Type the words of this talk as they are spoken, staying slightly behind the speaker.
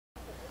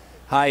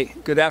Hi,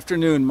 good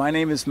afternoon. My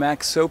name is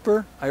Max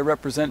Soper. I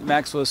represent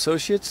Maxwell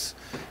Associates,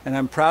 and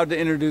I'm proud to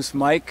introduce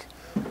Mike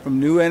from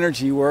New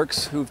Energy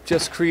Works, who've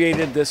just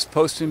created this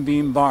post and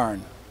beam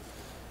barn.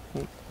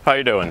 How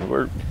you doing?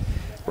 We're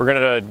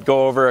going to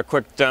go over a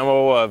quick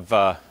demo of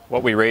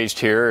what we raised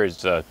here.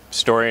 Is a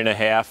story and a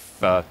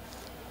half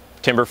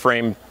timber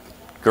frame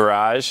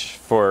garage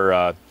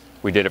for.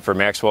 We did it for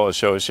Maxwell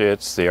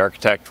Associates. The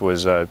architect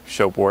was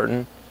Shope,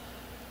 Wharton,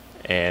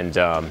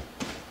 and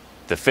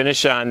the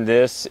finish on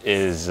this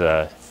is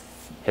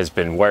has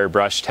been wire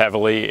brushed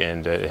heavily,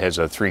 and it has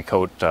a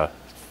 3-coat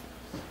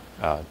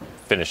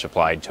finish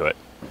applied to it.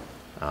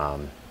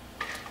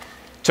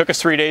 Took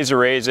us 3 days to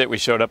raise it. We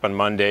showed up on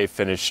Monday,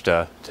 finished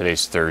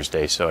today's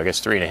Thursday, so I guess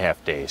 3.5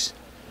 days.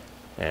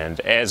 And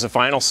as a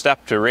final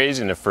step to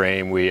raising the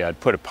frame, we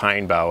put a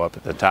pine bough up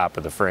at the top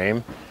of the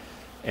frame.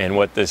 And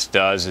what this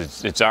does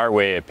is it's our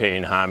way of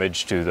paying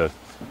homage to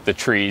the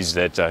trees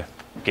that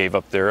gave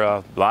up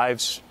their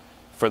lives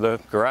for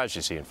the garage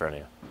you see in front of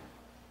you.